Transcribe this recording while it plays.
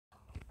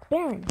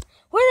Baron.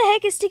 Where the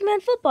heck is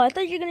Stickman Football? I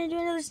thought you were going to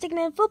do another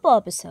Stickman Football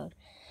episode.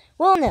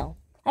 Well, no.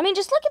 I mean,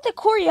 just look at the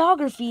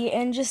choreography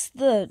and just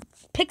the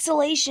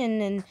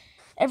pixelation and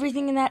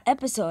everything in that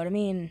episode. I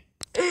mean...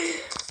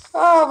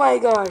 Oh my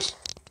gosh.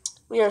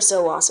 We are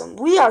so awesome.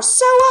 We are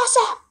so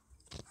awesome!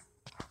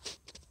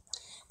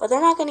 But they're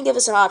not going to give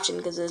us an option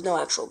because there's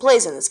no actual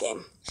plays in this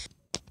game.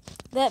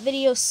 That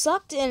video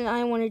sucked and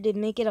I wanted to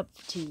make it up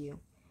to you.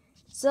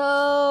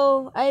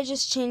 So, I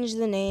just changed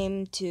the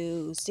name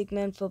to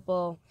Stickman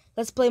Football.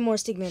 Let's play more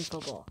Stickman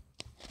Football.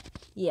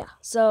 Yeah,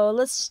 so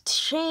let's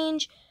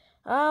change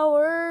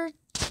our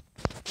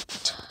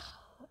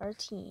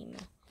team.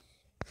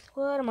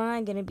 What am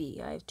I going to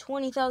be? I have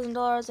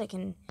 $20,000. I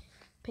can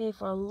pay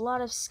for a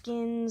lot of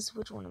skins.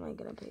 Which one am I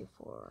going to pay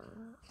for?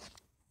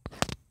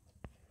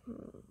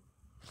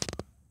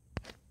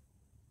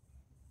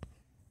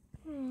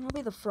 I'll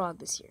be the frog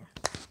this year.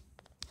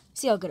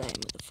 See how good I am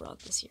with the frog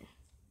this year.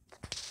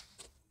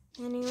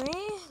 Anyway,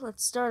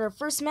 let's start our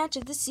first match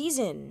of the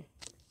season.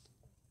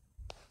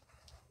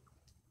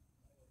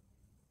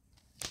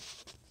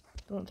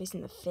 The one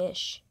facing the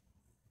fish.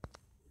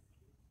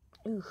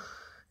 Ooh.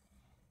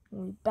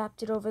 We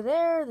bapped it over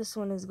there. This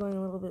one is going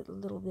a little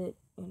bit,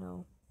 you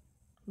know,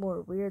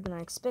 more weird than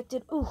I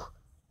expected. Ooh.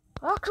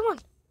 Oh, come on.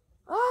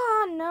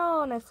 Ah,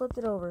 no, and I flipped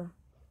it over.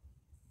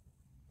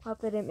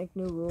 Hope they didn't make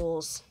new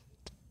rules.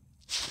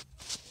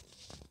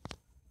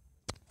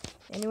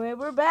 Anyway,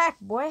 we're back,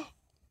 boy.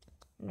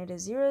 And it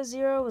is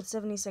 0-0 with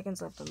 70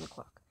 seconds left on the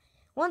clock.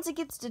 Once it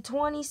gets to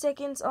 20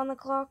 seconds on the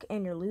clock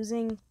and you're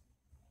losing,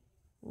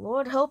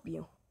 Lord help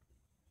you.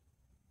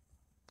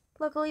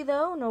 Luckily,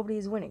 though,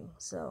 nobody's winning,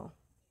 so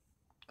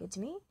good to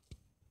me.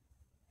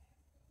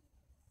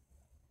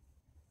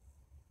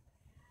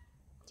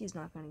 He's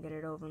not going to get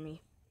it over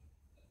me.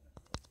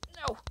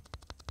 No!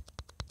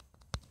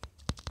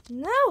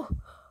 No!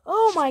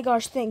 Oh my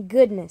gosh, thank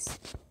goodness.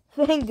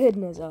 Thank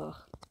goodness. Oh.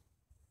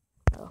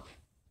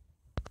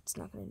 It's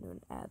not going to do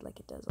an ad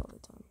like it does all the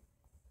time.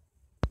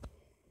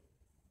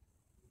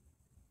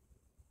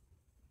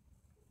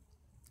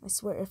 I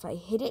swear if I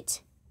hit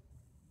it,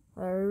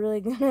 are we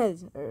really gonna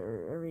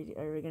are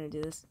we gonna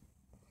do this?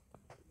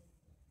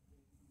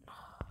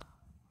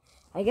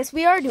 I guess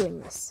we are doing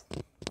this.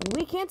 And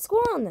we can't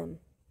score on them.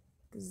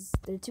 Because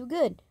they're too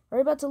good. Are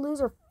we about to lose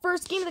our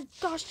first game of the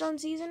gosh darn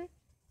season?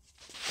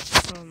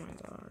 Oh my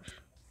gosh.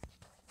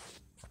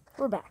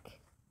 We're back.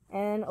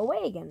 And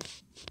away again.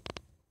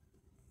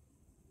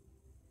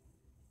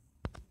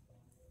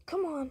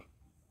 Come on.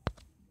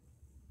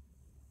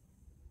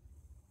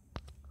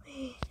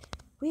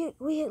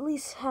 We at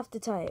least have to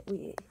tie it.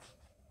 We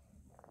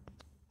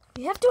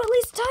have to at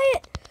least tie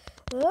it.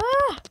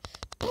 Ah!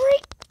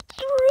 Break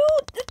through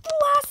at the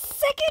last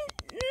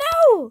second.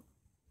 No!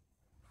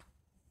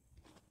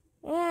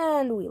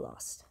 And we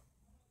lost.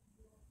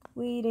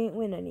 We didn't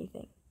win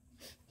anything.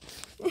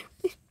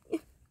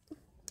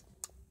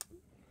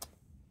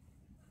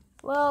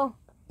 Well,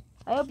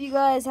 I hope you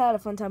guys had a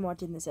fun time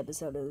watching this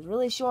episode. It was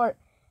really short.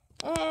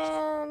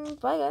 And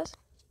bye, guys.